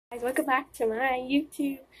Guys, welcome back to my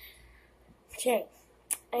YouTube channel,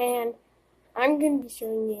 and I'm going to be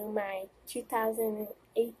showing you my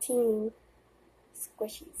 2018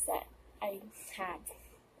 squishies that I had,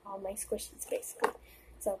 all my squishies basically.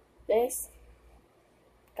 So this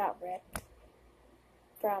got ripped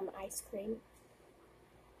from ice cream.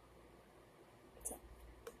 It's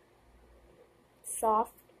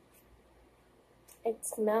soft, it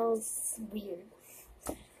smells weird,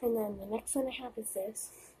 and then the next one I have is this.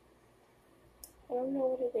 I don't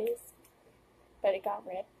know what it is, but it got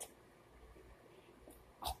ripped.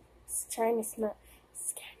 It's trying to smell.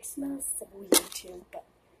 It kind of smells weird too, but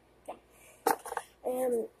yeah.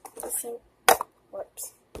 And so,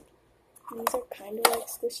 whoops. These are kind of like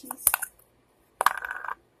squishies.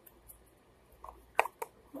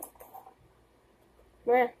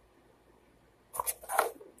 Where?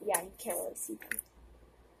 Yeah, you can't really see them.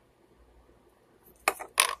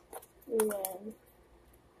 And then,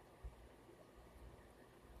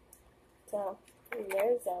 so,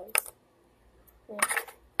 there's those.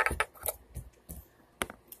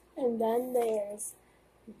 And then there's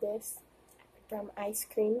this from ice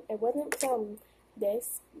cream. It wasn't from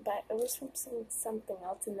this, but it was from something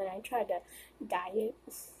else. And then I tried to dye it.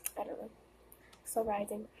 I don't know. So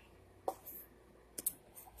rising.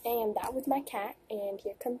 And that was my cat. And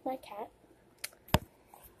here comes my cat.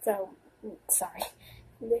 So, sorry.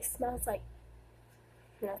 This smells like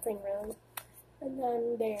nothing really. And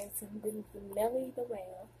then there's Millie the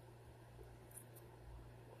whale.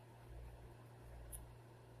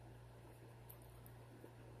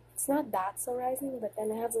 It's not that so rising, but then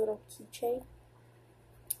it has a little keychain.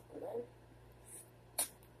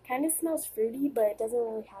 Kind of smells fruity, but it doesn't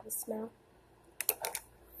really have a smell.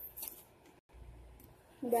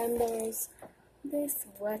 Then there's this,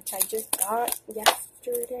 which I just got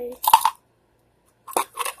yesterday.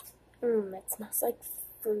 It smells like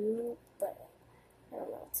fruit, but I don't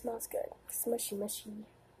know, it smells good. Smushy, mushy.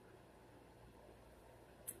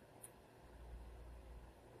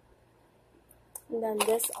 And then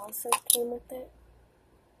this also came with it.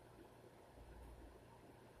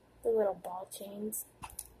 The little ball chains.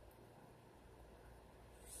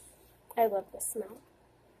 I love the smell.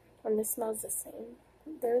 And this smells the same.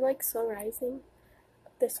 They're like so rising.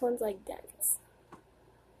 This one's like dense.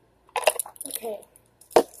 Okay.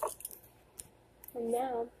 And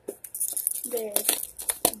now there's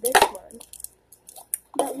this one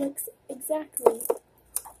that looks exactly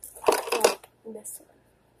like this one,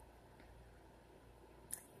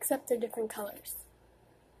 except they're different colors.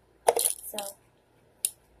 So,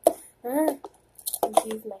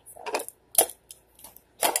 confuse myself.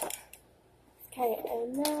 Okay,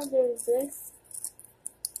 and now there's this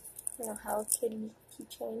Hello Kitty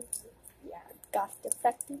keychain. Yeah, got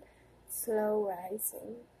defected. Slow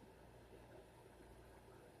rising.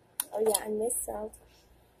 Oh yeah, and this smells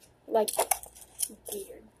like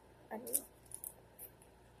weird. I don't know.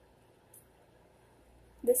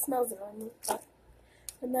 This smells normal, but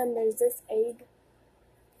and then there's this egg.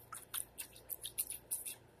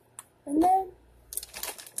 And then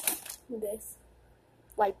this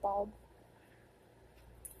light bulb.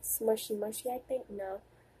 Smushy mushy, I think. No.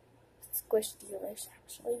 Squish delish,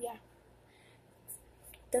 actually, yeah.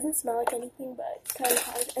 Doesn't smell like anything, but it's kind of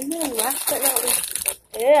hard. And then last but not least,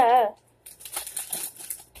 yeah.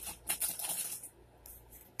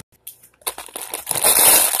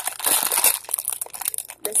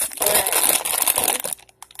 This bread.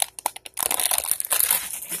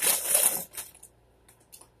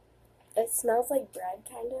 It smells like bread,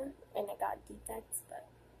 kind of, and it got defects, but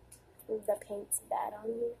the paint's bad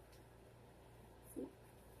on here.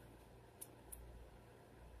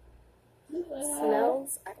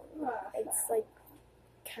 Smells, I don't know, it's like,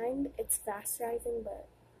 it's fast rising, but,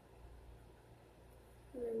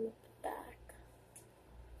 and then the back,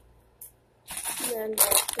 and then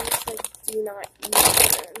there's like, do not eat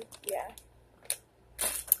them, yeah.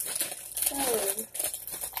 So,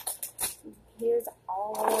 here's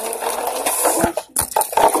all my squishies.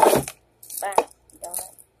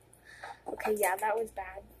 Donut. Okay, yeah, that was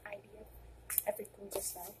bad idea. Everything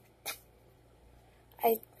just fell.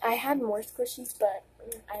 I had more squishies, but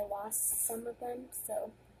I lost some of them,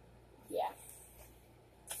 so yeah.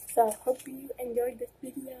 So hope you enjoyed this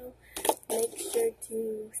video. Make sure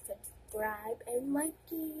to subscribe and like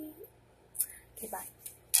it. Okay, bye.